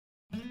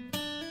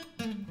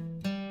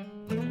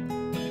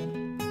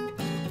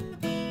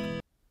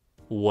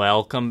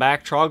Welcome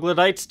back,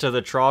 troglodytes, to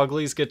the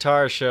Trogly's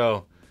Guitar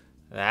Show.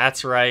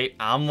 That's right,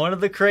 I'm one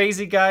of the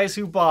crazy guys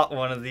who bought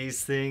one of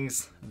these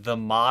things, the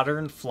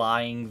Modern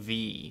Flying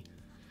V.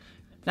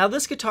 Now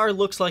this guitar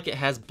looks like it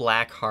has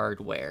black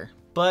hardware,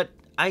 but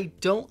I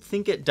don't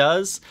think it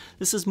does.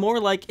 This is more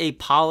like a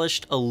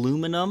polished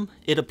aluminum.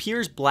 It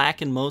appears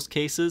black in most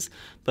cases,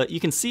 but you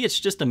can see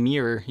it's just a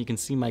mirror. You can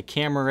see my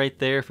camera right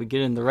there if we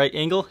get in the right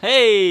angle.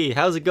 Hey,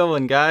 how's it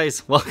going,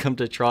 guys? Welcome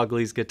to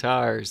Trogly's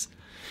Guitars.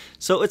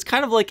 So it's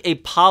kind of like a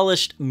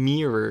polished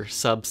mirror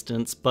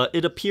substance, but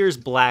it appears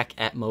black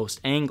at most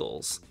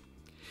angles.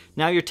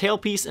 Now your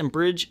tailpiece and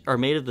bridge are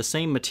made of the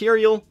same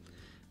material.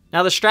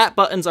 Now the strap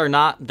buttons are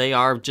not, they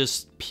are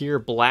just pure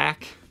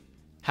black.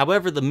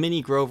 However, the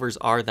mini Grovers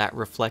are that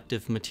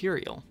reflective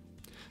material.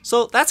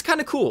 So that's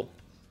kind of cool.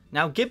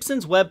 Now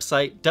Gibson's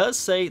website does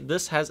say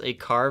this has a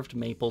carved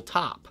maple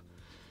top.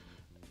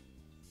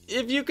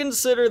 If you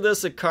consider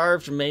this a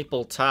carved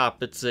maple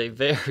top, it's a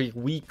very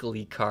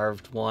weakly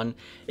carved one.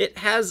 It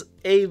has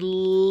a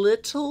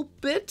little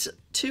bit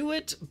to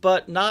it,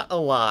 but not a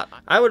lot.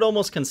 I would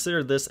almost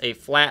consider this a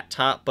flat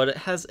top, but it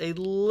has a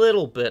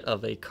little bit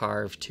of a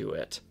carve to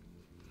it.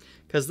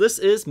 Because this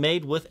is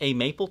made with a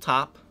maple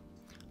top,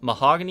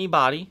 mahogany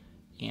body,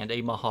 and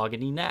a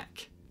mahogany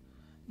neck.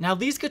 Now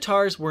these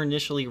guitars were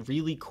initially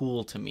really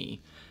cool to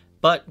me,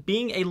 but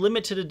being a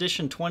limited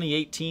edition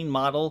 2018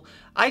 model,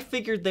 I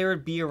figured there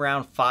would be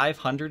around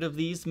 500 of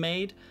these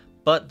made,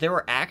 but there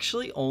were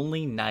actually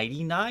only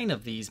 99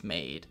 of these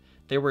made.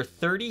 There were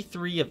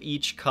 33 of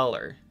each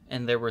color,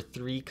 and there were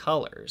 3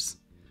 colors.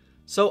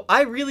 So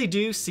I really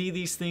do see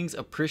these things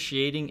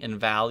appreciating in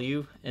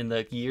value in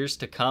the years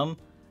to come.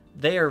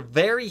 They are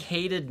very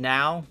hated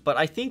now, but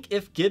I think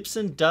if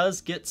Gibson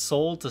does get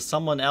sold to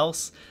someone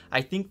else,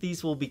 I think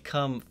these will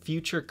become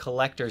future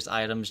collector's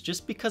items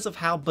just because of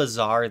how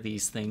bizarre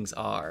these things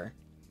are.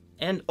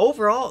 And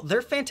overall,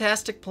 they're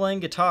fantastic playing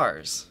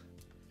guitars.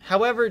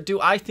 However,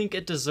 do I think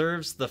it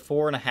deserves the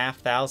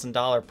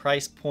 $4,500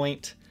 price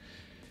point?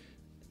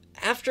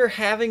 After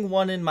having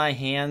one in my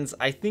hands,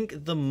 I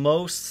think the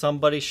most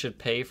somebody should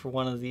pay for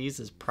one of these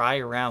is probably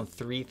around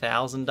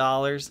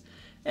 $3,000.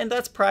 And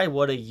that's probably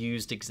what a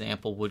used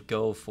example would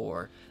go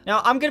for. Now,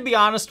 I'm going to be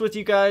honest with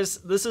you guys,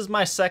 this is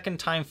my second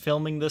time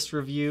filming this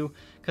review,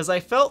 because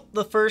I felt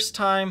the first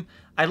time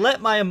I let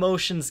my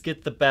emotions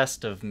get the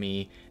best of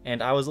me,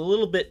 and I was a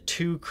little bit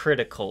too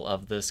critical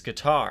of this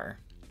guitar.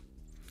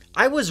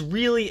 I was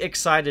really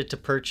excited to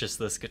purchase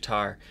this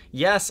guitar.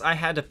 Yes, I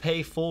had to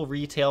pay full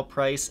retail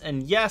price,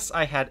 and yes,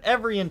 I had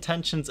every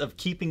intentions of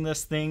keeping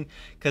this thing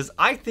because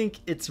I think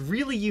it's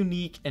really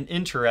unique and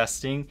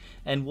interesting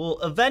and will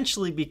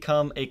eventually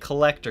become a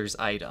collector's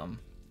item.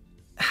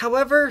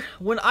 However,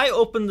 when I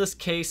opened this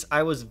case,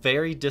 I was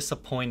very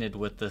disappointed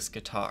with this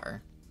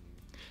guitar.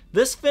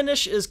 This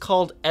finish is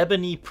called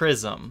Ebony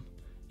Prism,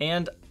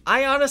 and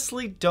I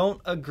honestly don't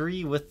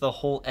agree with the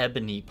whole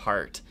ebony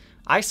part.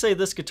 I say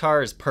this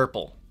guitar is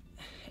purple.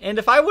 And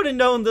if I would have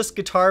known this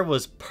guitar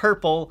was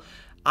purple,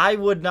 I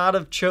would not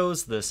have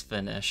chose this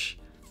finish.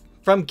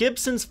 From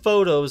Gibson's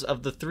photos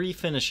of the 3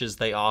 finishes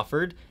they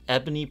offered,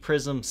 Ebony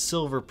Prism,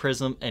 Silver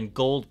Prism, and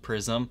Gold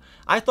Prism,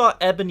 I thought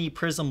Ebony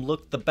Prism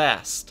looked the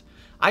best.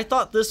 I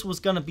thought this was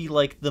going to be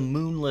like the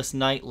Moonless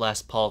Night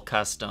Les Paul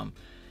Custom.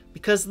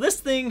 Because this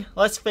thing,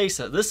 let's face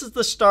it, this is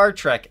the Star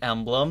Trek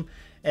emblem,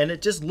 and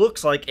it just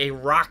looks like a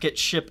rocket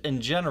ship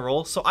in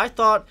general, so I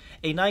thought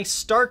a nice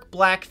stark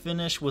black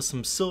finish with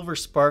some silver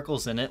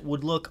sparkles in it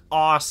would look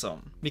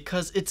awesome,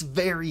 because it's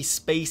very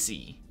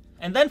spacey.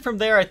 And then from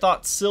there I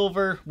thought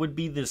silver would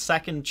be the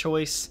second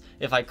choice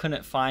if I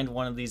couldn't find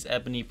one of these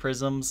ebony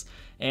prisms,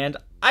 and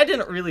I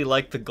didn't really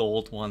like the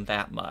gold one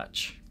that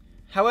much.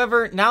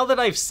 However, now that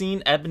I've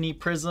seen Ebony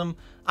Prism,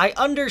 I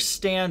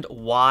understand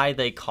why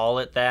they call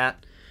it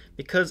that,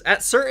 because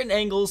at certain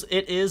angles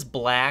it is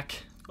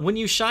black. When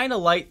you shine a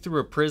light through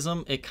a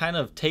prism, it kind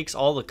of takes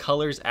all the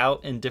colors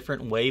out in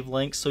different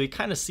wavelengths, so you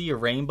kind of see a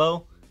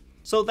rainbow.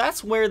 So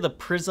that's where the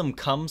prism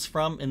comes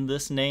from in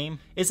this name,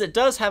 is it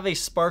does have a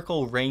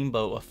sparkle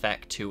rainbow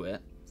effect to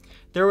it.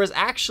 There was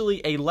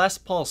actually a Les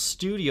Paul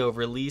Studio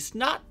release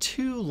not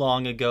too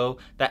long ago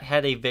that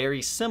had a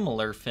very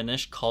similar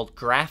finish called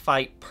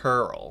Graphite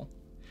Pearl.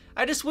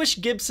 I just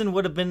wish Gibson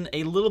would have been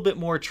a little bit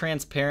more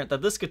transparent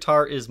that this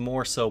guitar is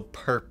more so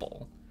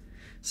purple.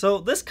 So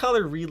this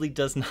color really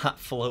does not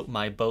float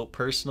my boat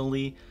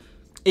personally.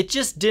 It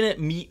just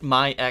didn't meet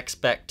my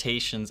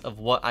expectations of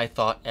what I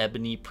thought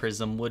Ebony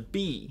Prism would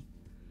be.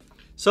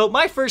 So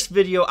my first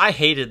video, I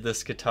hated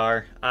this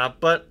guitar,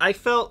 but I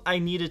felt I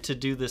needed to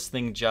do this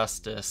thing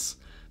justice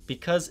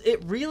because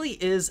it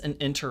really is an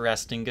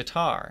interesting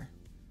guitar.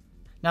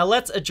 Now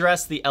let's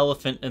address the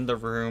elephant in the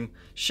room.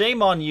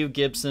 Shame on you,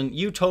 Gibson.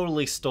 You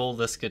totally stole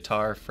this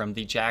guitar from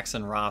the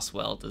Jackson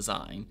Roswell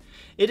Design.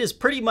 It is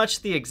pretty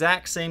much the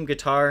exact same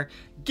guitar.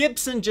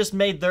 Gibson just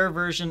made their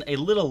version a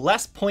little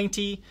less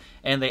pointy,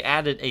 and they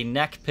added a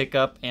neck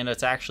pickup, and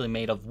it's actually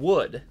made of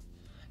wood.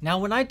 Now,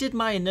 when I did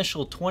my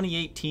initial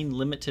 2018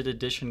 limited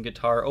edition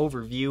guitar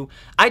overview,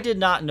 I did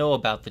not know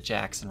about the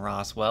Jackson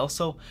Roswell,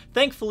 so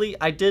thankfully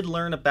I did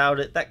learn about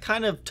it. That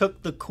kind of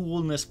took the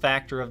coolness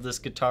factor of this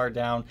guitar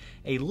down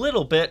a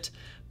little bit,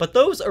 but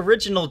those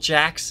original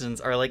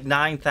Jacksons are like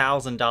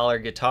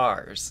 $9,000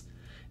 guitars.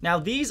 Now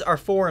these are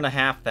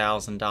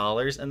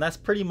 $4,500, and that's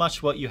pretty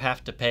much what you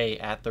have to pay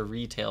at the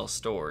retail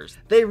stores.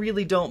 They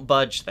really don't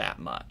budge that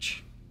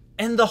much.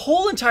 And the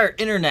whole entire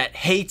internet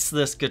hates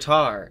this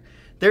guitar.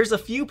 There's a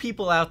few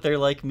people out there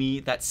like me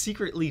that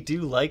secretly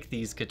do like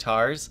these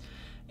guitars,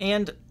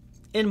 and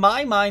in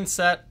my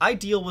mindset, I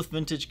deal with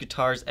vintage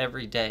guitars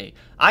every day.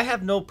 I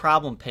have no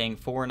problem paying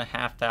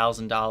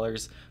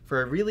 $4,500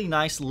 for a really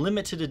nice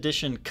limited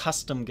edition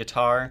custom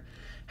guitar.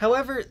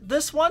 However,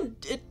 this one,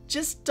 it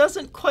just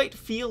doesn't quite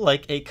feel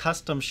like a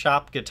custom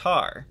shop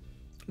guitar.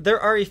 There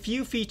are a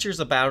few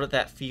features about it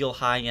that feel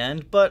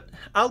high-end, but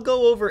I'll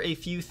go over a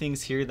few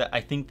things here that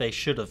I think they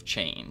should have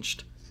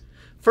changed.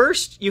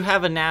 First, you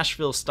have a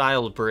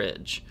Nashville-style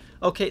bridge.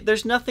 Okay,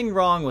 there's nothing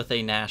wrong with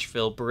a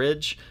Nashville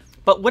bridge,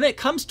 but when it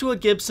comes to a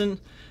Gibson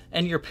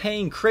and you're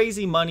paying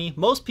crazy money,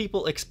 most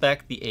people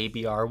expect the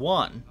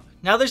ABR1.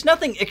 Now, there's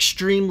nothing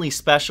extremely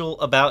special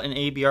about an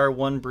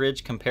ABR1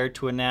 bridge compared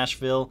to a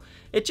Nashville.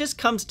 It just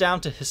comes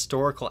down to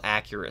historical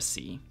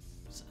accuracy.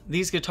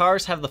 These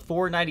guitars have the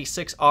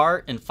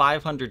 496R and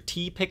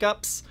 500T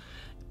pickups.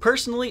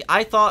 Personally,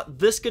 I thought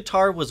this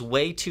guitar was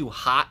way too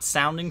hot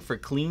sounding for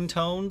clean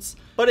tones,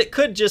 but it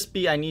could just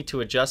be I need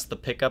to adjust the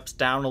pickups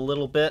down a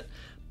little bit.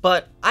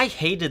 But I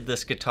hated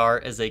this guitar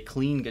as a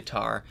clean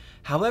guitar.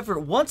 However,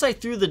 once I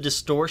threw the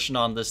distortion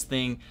on this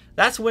thing,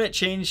 that's when it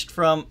changed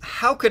from,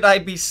 how could I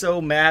be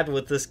so mad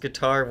with this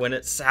guitar when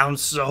it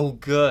sounds so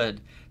good?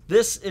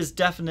 This is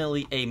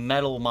definitely a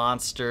metal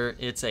monster.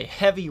 It's a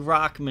heavy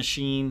rock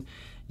machine.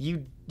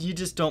 You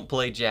just don't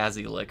play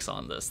jazzy licks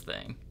on this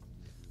thing.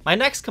 My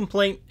next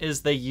complaint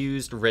is they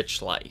used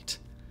rich light.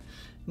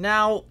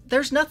 Now,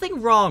 there's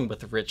nothing wrong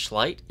with rich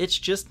light, it's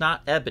just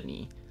not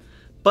ebony.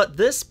 But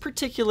this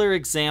particular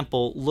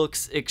example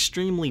looks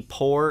extremely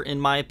poor in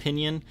my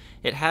opinion.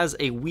 It has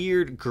a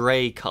weird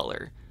gray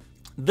color.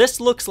 This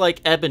looks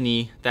like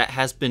ebony that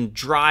has been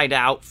dried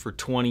out for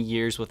 20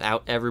 years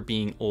without ever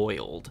being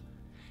oiled.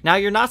 Now,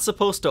 you're not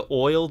supposed to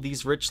oil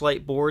these rich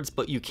light boards,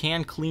 but you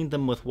can clean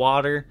them with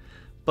water.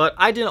 But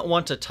I didn't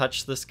want to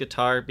touch this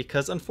guitar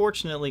because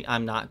unfortunately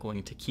I'm not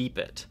going to keep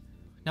it.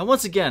 Now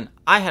once again,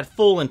 I had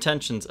full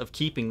intentions of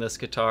keeping this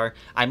guitar.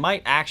 I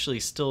might actually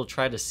still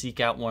try to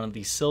seek out one of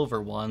these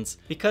silver ones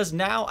because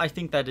now I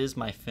think that is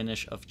my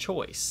finish of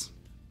choice.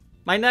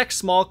 My next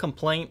small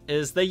complaint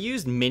is they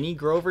used mini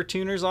Grover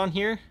tuners on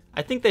here.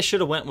 I think they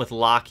should have went with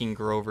locking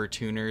Grover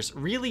tuners.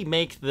 Really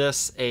make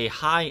this a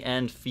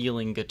high-end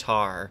feeling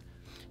guitar.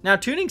 Now,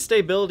 tuning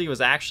stability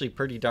was actually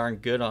pretty darn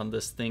good on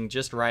this thing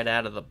just right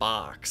out of the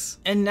box.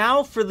 And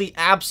now for the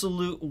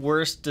absolute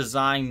worst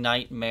design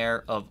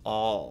nightmare of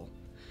all.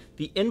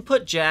 The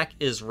input jack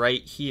is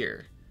right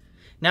here.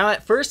 Now,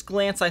 at first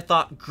glance, I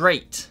thought,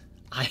 great.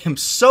 I am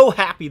so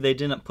happy they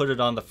didn't put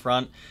it on the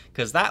front,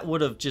 because that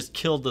would have just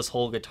killed this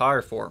whole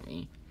guitar for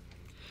me.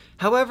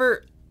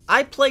 However,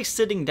 I play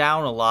sitting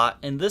down a lot,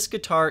 and this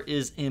guitar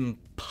is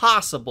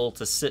impossible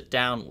to sit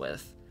down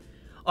with.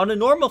 On a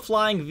normal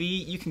Flying V,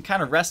 you can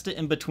kind of rest it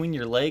in between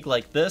your leg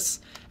like this,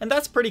 and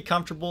that's pretty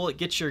comfortable. It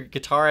gets your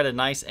guitar at a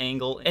nice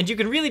angle, and you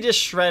can really just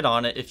shred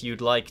on it if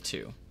you'd like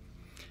to.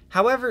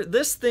 However,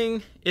 this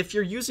thing, if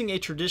you're using a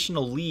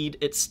traditional lead,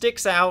 it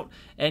sticks out,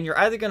 and you're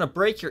either going to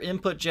break your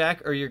input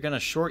jack or you're going to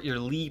short your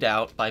lead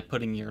out by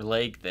putting your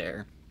leg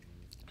there.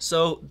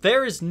 So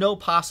there is no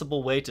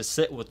possible way to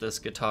sit with this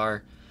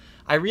guitar.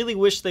 I really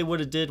wish they would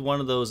have did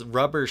one of those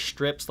rubber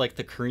strips like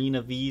the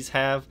Carina Vs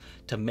have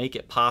to make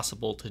it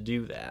possible to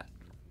do that.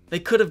 They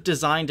could have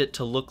designed it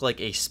to look like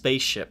a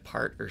spaceship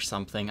part or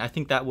something. I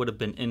think that would have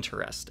been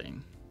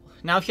interesting.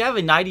 Now, if you have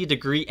a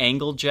 90-degree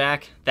angle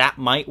jack, that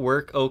might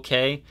work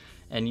okay,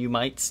 and you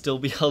might still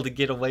be able to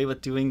get away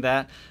with doing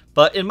that.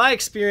 But in my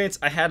experience,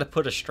 I had to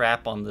put a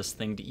strap on this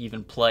thing to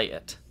even play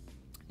it.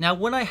 Now,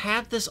 when I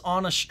had this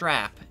on a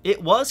strap,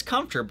 it was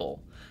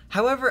comfortable.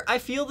 However, I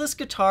feel this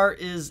guitar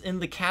is in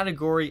the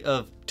category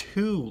of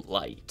too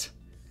light.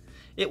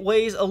 It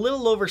weighs a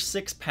little over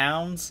 6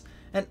 pounds,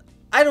 and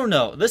I don't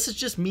know, this is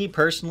just me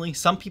personally.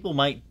 Some people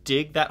might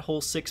dig that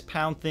whole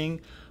 6-pound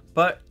thing,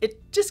 but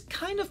it just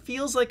kind of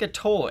feels like a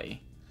toy.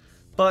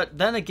 But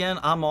then again,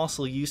 I'm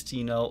also used to,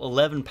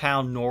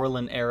 11-pound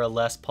Norland era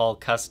Les Paul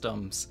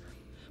Customs.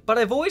 But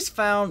I've always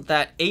found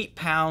that 8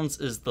 pounds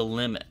is the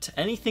limit.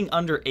 Anything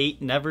under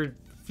 8 never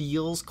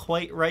feels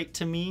quite right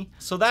to me.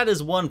 So that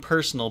is one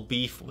personal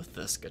beef with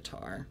this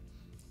guitar.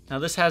 Now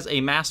this has a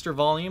master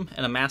volume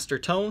and a master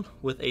tone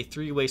with a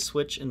 3-way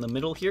switch in the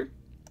middle here.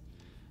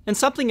 And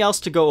something else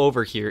to go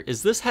over here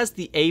is this has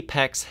the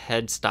Apex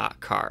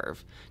headstock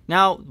carve.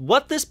 Now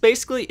what this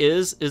basically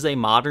is a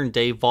modern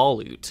day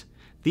volute.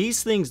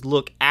 These things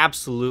look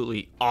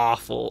absolutely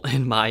awful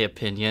in my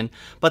opinion,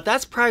 but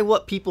that's probably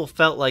what people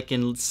felt like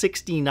in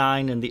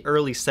 '69 and the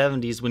early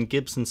 '70s when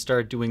Gibson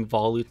started doing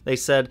volute. They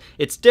said,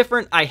 "It's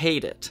different, I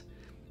hate it."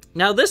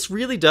 Now this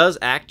really does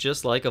act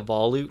just like a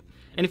volute,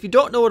 and if you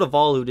don't know what a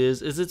volute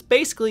is it's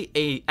basically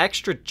a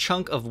extra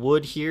chunk of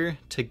wood here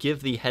to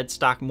give the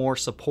headstock more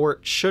support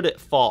should it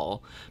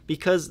fall,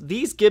 because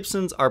these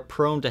Gibsons are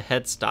prone to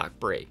headstock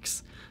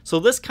breaks. So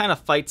this kind of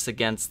fights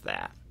against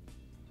that.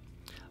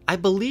 I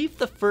believe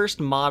the first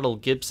model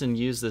Gibson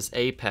used this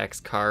apex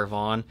carve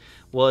on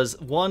was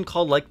one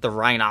called like the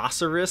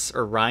Rhinoceros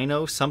or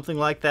Rhino, something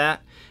like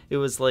that. It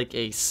was like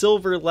a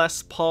silver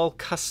Les Paul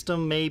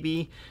custom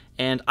maybe,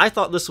 and I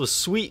thought this was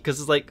sweet because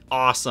it's like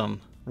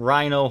awesome.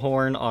 Rhino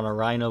horn on a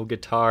Rhino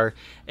guitar.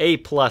 A+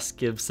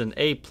 Gibson,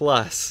 A+.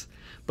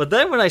 But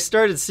then when I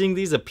started seeing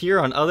these appear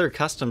on other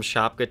custom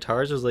shop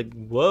guitars, I was like,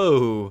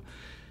 whoa,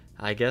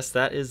 I guess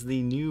that is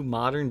the new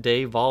modern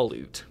day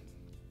volute.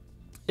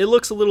 It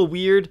looks a little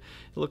weird.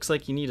 It looks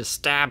like you need to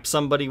stab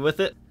somebody with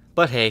it.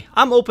 But hey,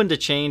 I'm open to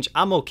change.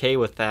 I'm okay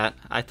with that.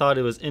 I thought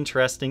it was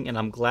interesting and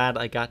I'm glad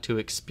I got to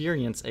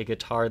experience a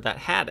guitar that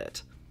had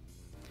it.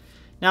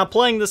 Now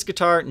playing this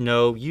guitar,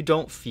 no, you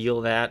don't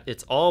feel that.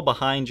 It's all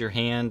behind your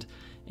hand.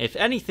 If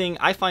anything,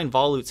 I find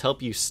volutes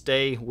help you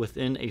stay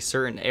within a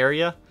certain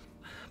area.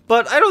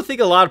 But I don't think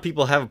a lot of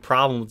people have a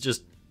problem with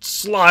just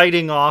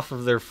sliding off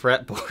of their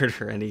fretboard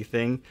or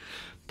anything.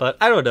 But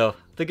I don't know.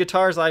 The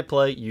guitars I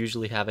play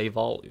usually have a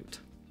volute.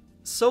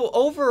 So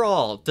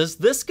overall, does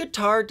this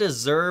guitar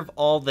deserve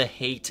all the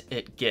hate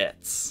it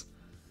gets?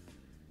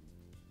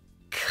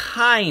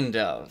 Kind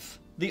of.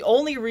 The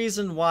only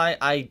reason why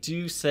I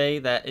do say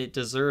that it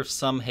deserves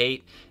some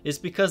hate is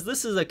because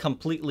this is a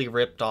completely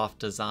ripped off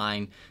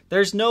design.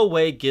 There's no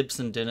way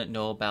Gibson didn't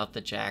know about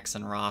the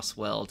Jackson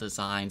Roswell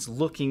designs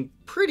looking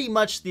pretty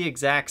much the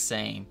exact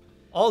same.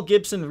 All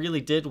Gibson really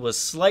did was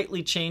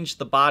slightly change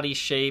the body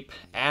shape,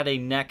 add a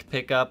neck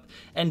pickup,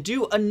 and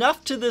do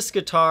enough to this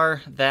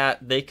guitar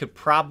that they could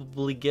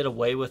probably get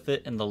away with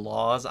it in the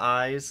law's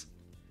eyes.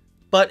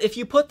 But if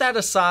you put that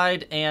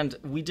aside and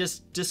we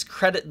just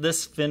discredit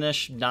this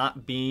finish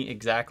not being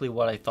exactly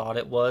what I thought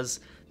it was,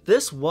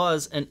 this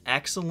was an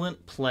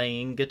excellent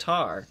playing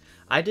guitar.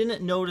 I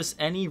didn't notice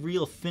any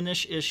real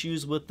finish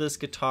issues with this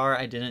guitar.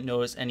 I didn't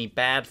notice any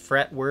bad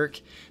fretwork.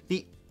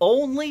 The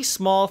only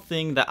small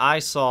thing that I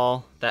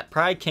saw that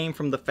probably came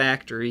from the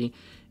factory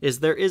is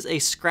there is a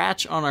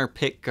scratch on our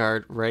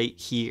pickguard right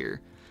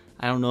here.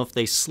 I don't know if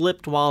they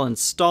slipped while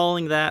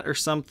installing that or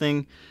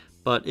something,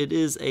 but it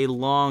is a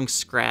long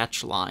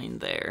scratch line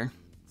there.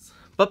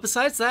 But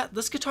besides that,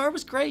 this guitar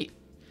was great.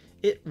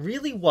 It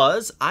really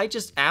was. I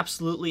just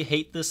absolutely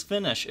hate this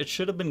finish. It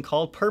should have been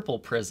called Purple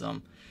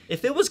Prism.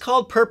 If it was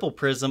called Purple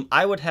Prism,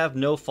 I would have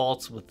no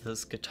faults with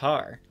this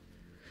guitar.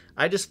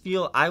 I just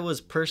feel I was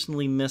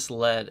personally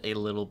misled a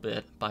little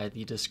bit by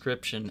the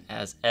description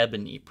as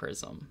Ebony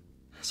Prism.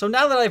 So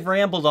now that I've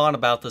rambled on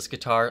about this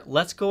guitar,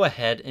 let's go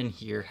ahead and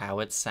hear how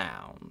it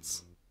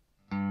sounds.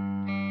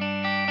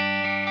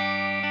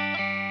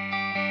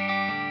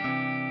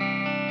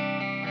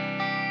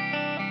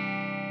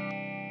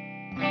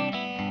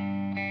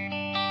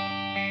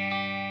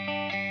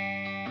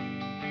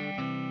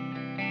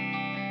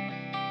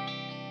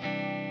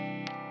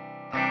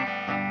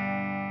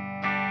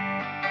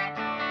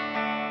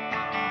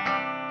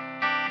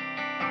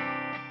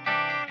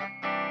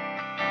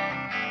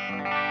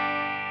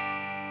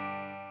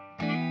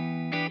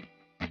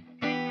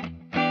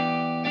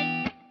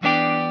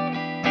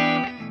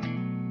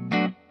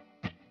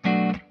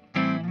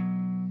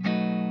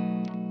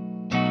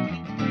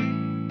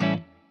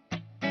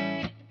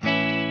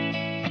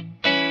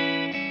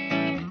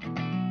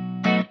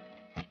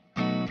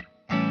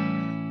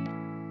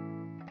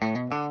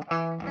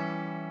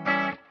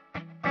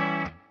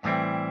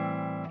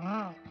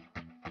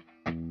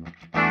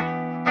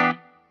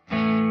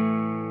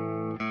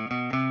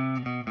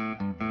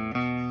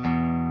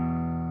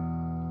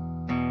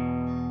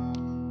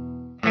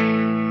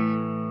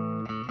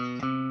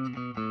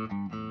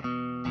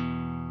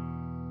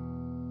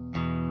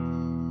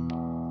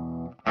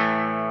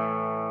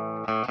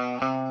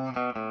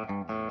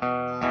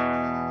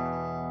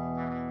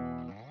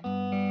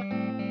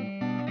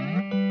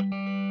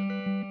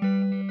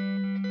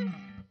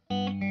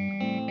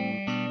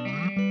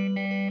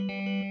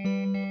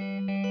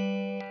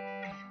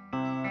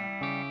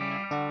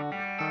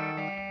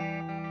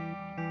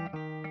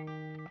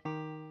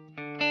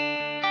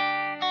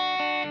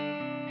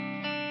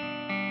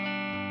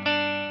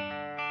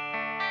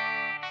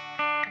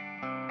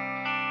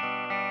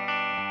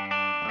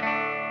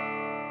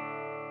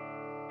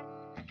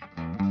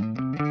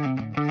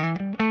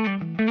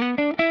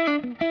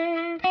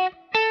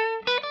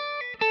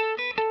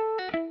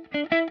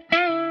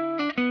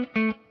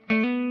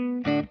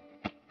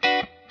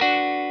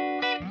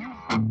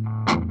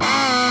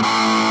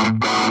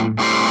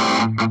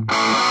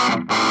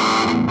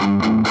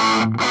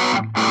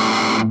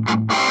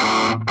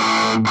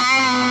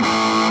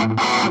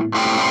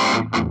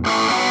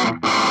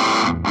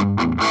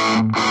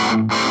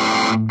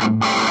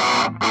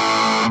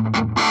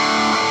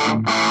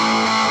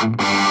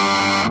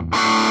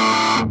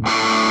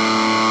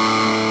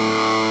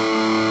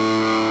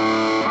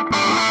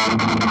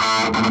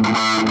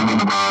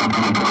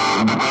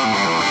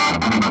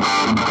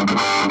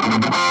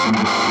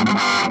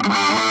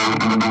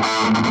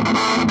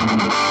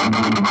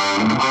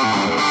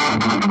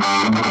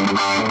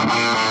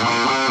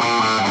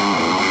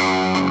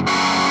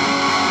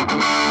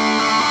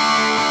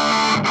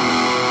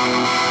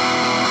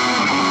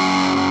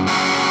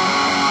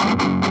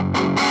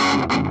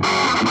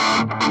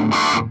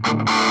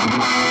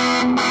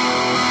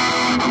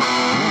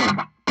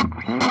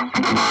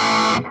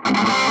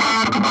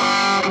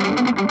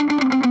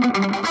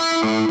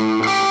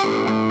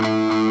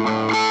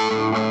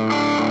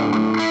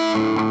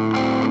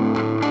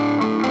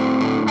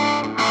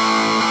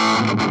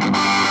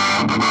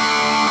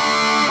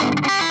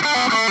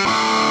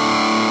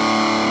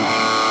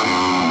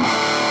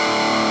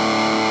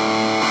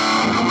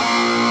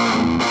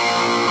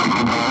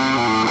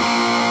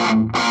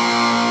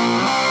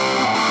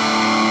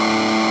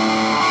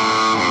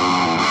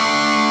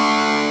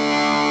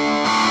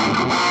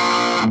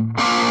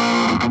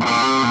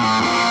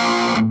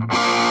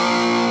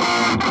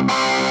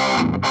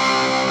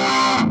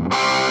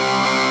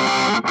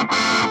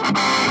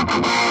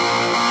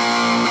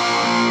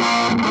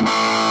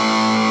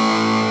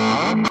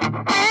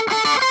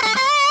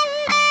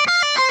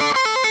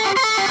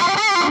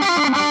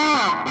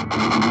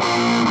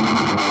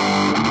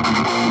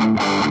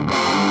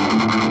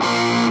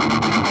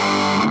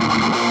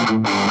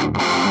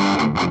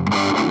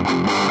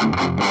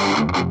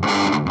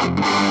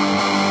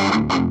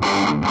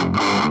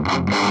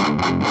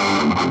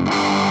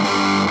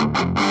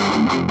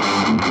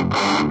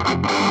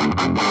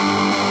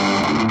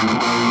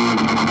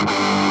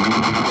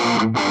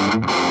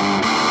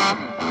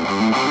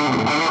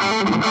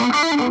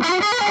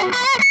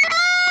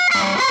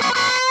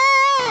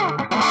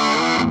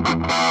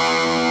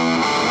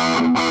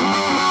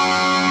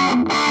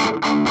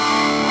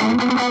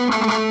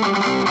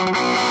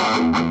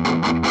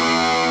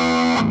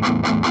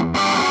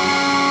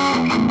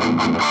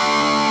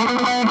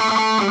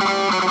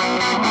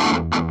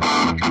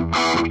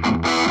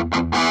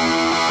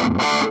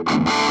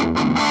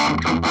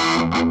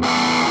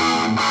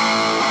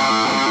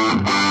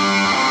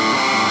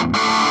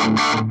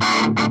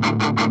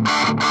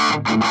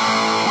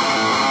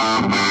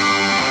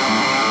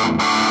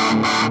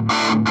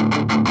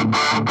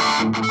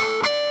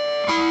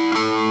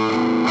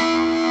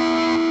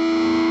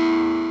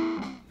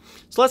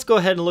 So let's go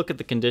ahead and look at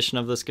the condition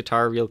of this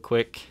guitar real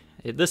quick.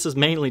 This is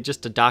mainly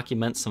just to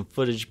document some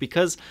footage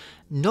because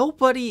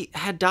nobody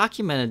had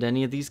documented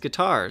any of these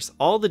guitars.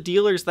 All the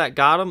dealers that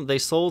got them, they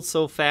sold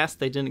so fast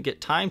they didn't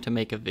get time to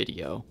make a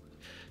video.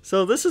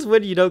 So this is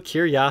when, you know,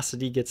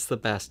 curiosity gets the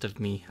best of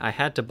me. I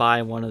had to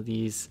buy one of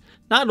these,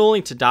 not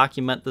only to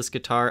document this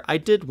guitar, I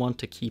did want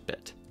to keep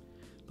it.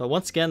 But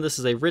once again, this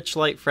is a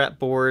Richlite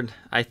fretboard.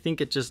 I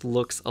think it just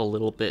looks a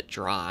little bit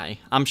dry.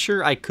 I'm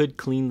sure I could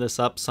clean this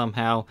up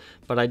somehow,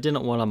 but I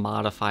didn't want to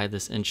modify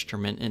this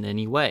instrument in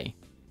any way.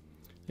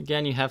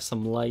 Again, you have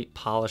some light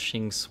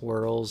polishing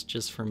swirls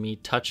just from me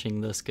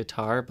touching this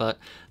guitar, but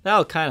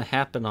that'll kind of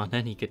happen on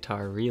any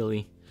guitar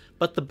really.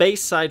 But the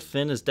bass side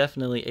fin is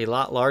definitely a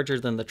lot larger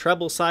than the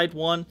treble side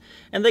one,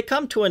 and they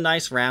come to a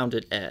nice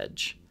rounded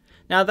edge.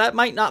 Now that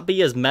might not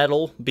be as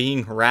metal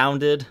being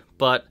rounded,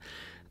 but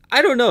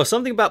I don't know,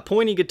 something about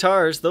pointy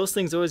guitars, those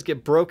things always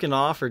get broken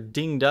off or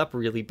dinged up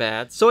really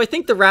bad. So I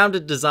think the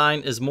rounded design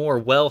is more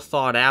well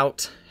thought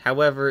out,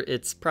 however,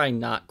 it's probably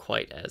not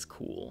quite as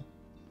cool.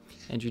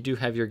 And you do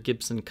have your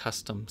Gibson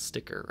custom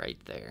sticker right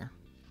there.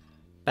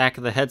 Back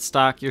of the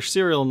headstock, your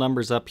serial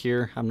number's up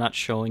here. I'm not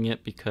showing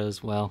it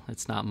because, well,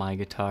 it's not my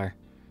guitar.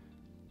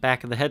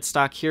 Back of the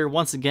headstock here,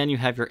 once again you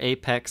have your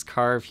apex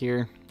carve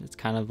here. It's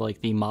kind of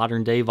like the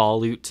modern day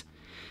volute.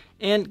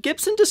 And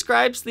Gibson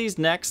describes these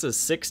necks as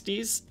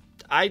 60s.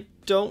 I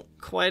don't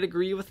quite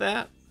agree with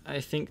that.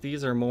 I think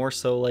these are more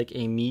so like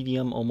a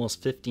medium,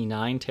 almost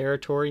 59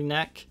 territory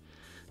neck.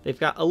 They've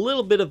got a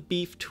little bit of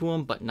beef to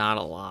them, but not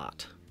a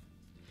lot.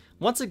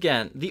 Once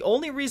again, the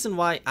only reason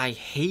why I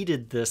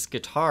hated this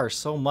guitar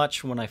so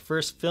much when I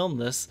first filmed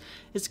this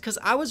is because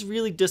I was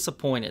really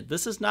disappointed.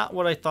 This is not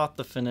what I thought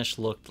the finish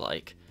looked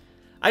like.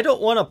 I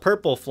don't want a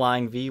purple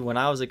Flying V when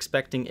I was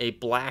expecting a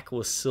black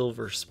with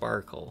silver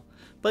sparkle.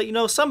 But you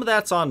know, some of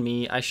that's on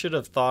me. I should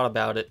have thought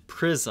about it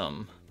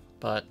Prism.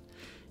 But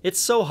it's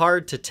so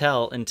hard to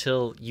tell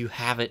until you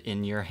have it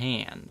in your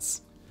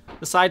hands.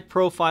 The side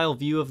profile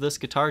view of this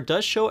guitar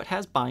does show it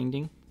has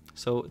binding,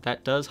 so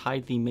that does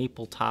hide the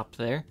maple top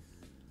there.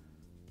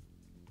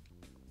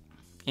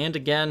 And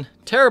again,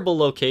 terrible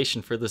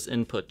location for this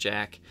input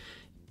jack.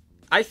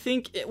 I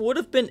think it would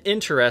have been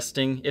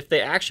interesting if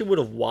they actually would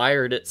have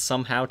wired it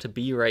somehow to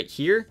be right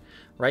here,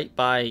 right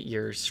by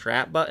your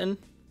strap button.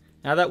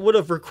 Now that would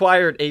have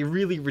required a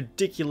really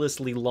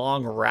ridiculously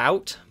long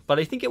route, but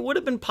I think it would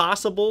have been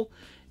possible,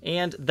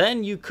 and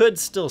then you could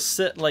still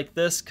sit like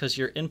this because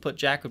your input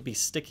jack would be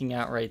sticking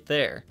out right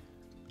there.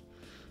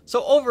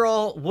 So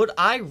overall, would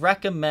I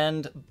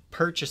recommend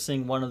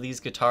purchasing one of these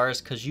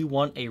guitars because you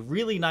want a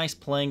really nice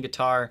playing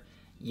guitar?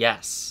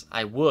 Yes,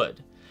 I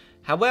would.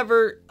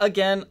 However,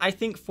 again, I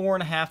think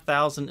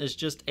 $4,500 is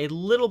just a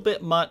little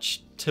bit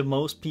much to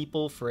most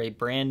people for a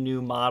brand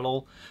new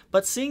model,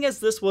 but seeing as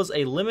this was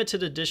a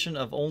limited edition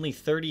of only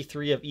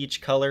 33 of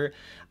each color,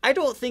 I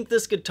don't think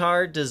this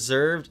guitar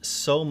deserved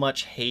so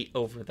much hate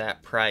over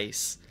that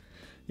price.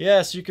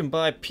 Yes, you can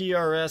buy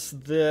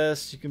PRS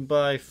this, you can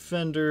buy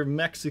Fender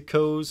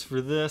Mexicos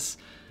for this.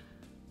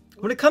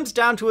 When it comes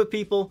down to it,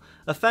 people,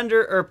 a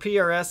Fender or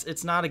PRS,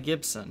 it's not a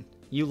Gibson.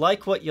 You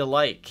like what you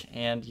like,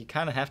 and you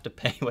kind of have to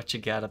pay what you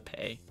gotta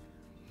pay.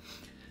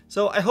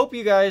 So I hope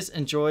you guys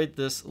enjoyed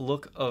this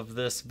look of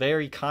this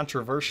very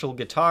controversial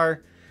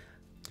guitar.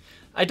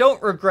 I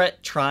don't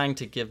regret trying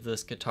to give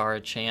this guitar a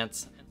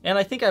chance, and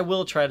I think I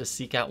will try to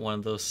seek out one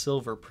of those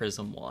silver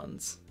prism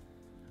ones.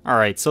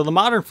 Alright, so the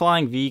Modern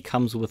Flying V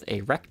comes with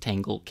a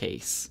rectangle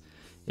case.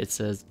 It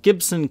says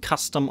Gibson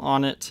Custom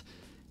on it.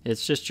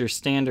 It's just your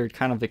standard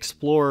kind of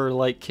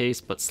Explorer-like case,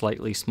 but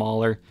slightly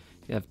smaller.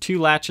 You have two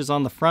latches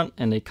on the front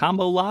and a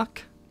combo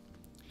lock.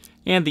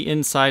 And the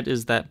inside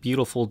is that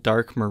beautiful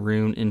dark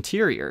maroon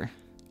interior.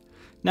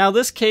 Now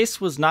this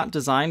case was not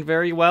designed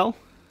very well.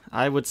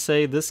 I would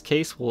say this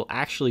case will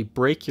actually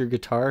break your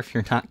guitar if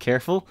you're not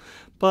careful,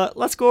 but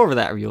let's go over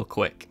that real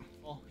quick.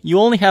 You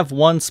only have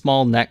one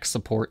small neck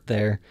support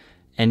there,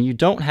 and you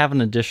don't have an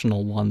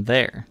additional one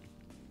there.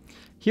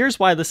 Here's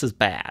why this is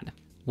bad.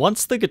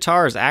 Once the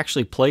guitar is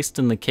actually placed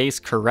in the case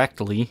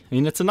correctly, I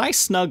mean, it's a nice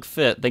snug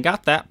fit, they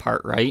got that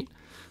part right,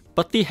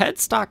 but the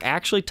headstock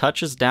actually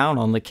touches down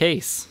on the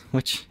case,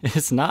 which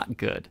is not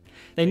good.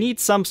 They need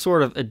some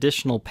sort of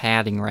additional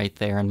padding right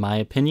there in my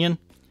opinion,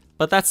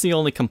 but that's the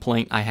only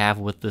complaint I have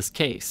with this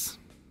case.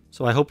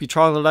 So I hope you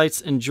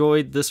troglodytes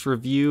enjoyed this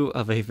review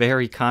of a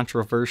very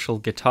controversial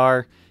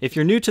guitar. If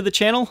you're new to the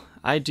channel,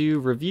 I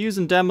do reviews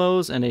and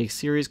demos in a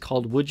series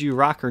called Would You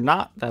Rock or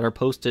Not that are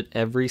posted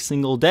every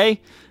single day.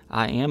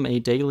 I am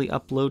a daily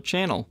upload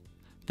channel.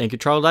 Thank you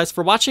troglodytes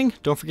for watching.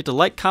 Don't forget to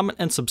like, comment,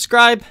 and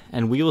subscribe,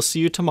 and we will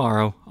see you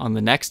tomorrow on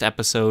the next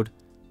episode.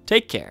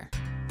 Take care.